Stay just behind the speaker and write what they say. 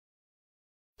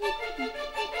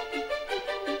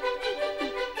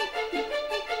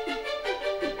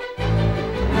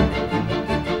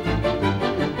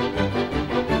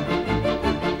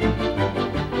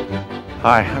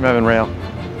Hi, I'm Evan Rail.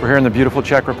 We're here in the beautiful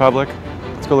Czech Republic.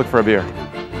 Let's go look for a beer.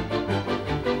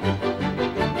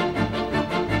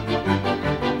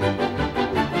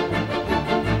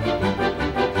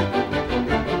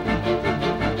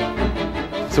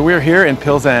 So we're here in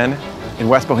Plzeň in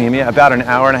West Bohemia, about an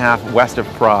hour and a half west of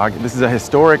Prague. This is a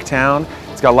historic town.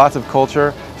 It's got lots of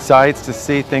culture, sights to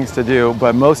see, things to do,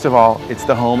 but most of all, it's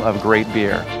the home of great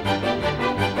beer.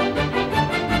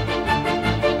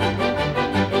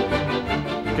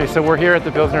 Okay, so we're here at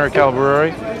the Pilsner Urquell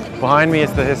brewery. Behind me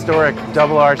is the historic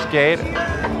double-arched gate.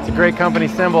 It's a great company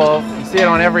symbol. You see it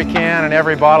on every can and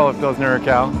every bottle of Pilsner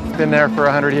Urquell. It's been there for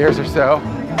 100 years or so.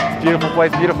 It's a beautiful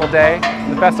place, beautiful day.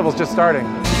 The festival's just starting.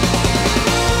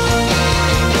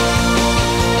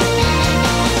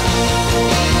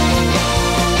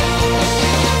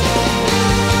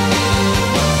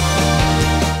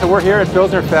 So we're here at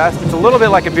Pilsner Fest. It's a little bit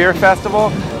like a beer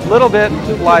festival, a little bit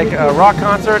like a rock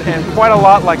concert, and quite a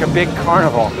lot like a big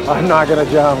carnival. I'm not gonna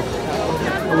jump.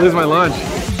 I'll lose my lunch.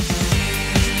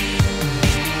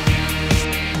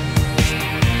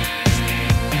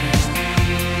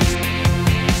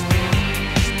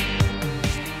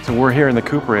 So we're here in the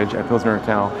cooperage at Pilsner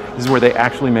Urquell. This is where they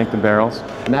actually make the barrels.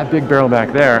 And that big barrel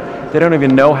back there, they don't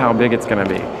even know how big it's gonna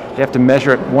be. They have to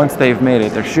measure it once they've made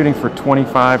it. They're shooting for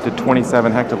 25 to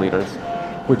 27 hectoliters,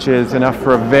 which is enough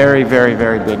for a very, very,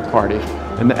 very big party.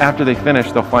 And after they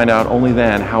finish, they'll find out only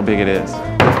then how big it is.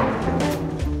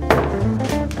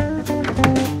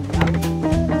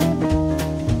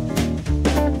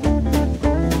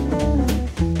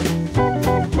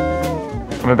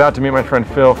 I'm about to meet my friend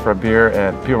Phil for a beer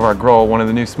at Pilsner Urquell, one of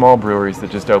the new small breweries that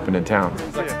just opened in town.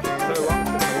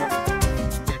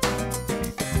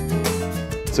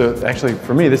 So actually,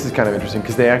 for me, this is kind of interesting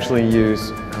because they actually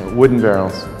use wooden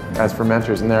barrels as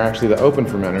fermenters, and they're actually the open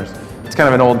fermenters. It's kind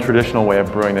of an old traditional way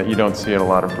of brewing that you don't see at a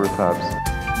lot of brew pubs.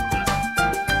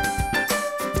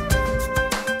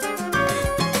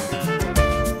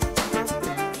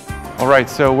 All right,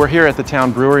 so we're here at the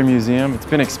Town Brewery Museum. It's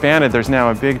been expanded. There's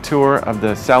now a big tour of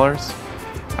the cellars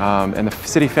and the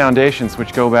city foundations,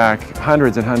 which go back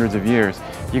hundreds and hundreds of years.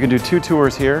 You can do two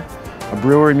tours here, a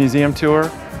brewery museum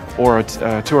tour or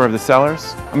a tour of the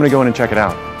cellars. I'm going to go in and check it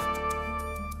out.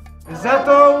 Za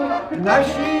tou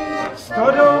naší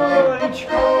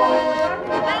stodoličkou,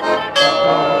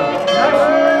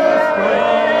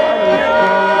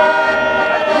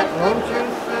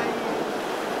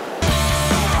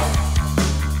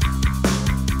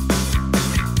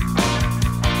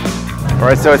 All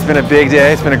right, so it's been a big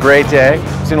day. It's been a great day.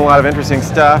 I've seen a lot of interesting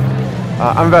stuff.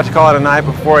 I'm about to call it a night.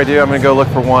 Before I do, I'm going to go look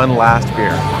for one last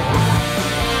beer.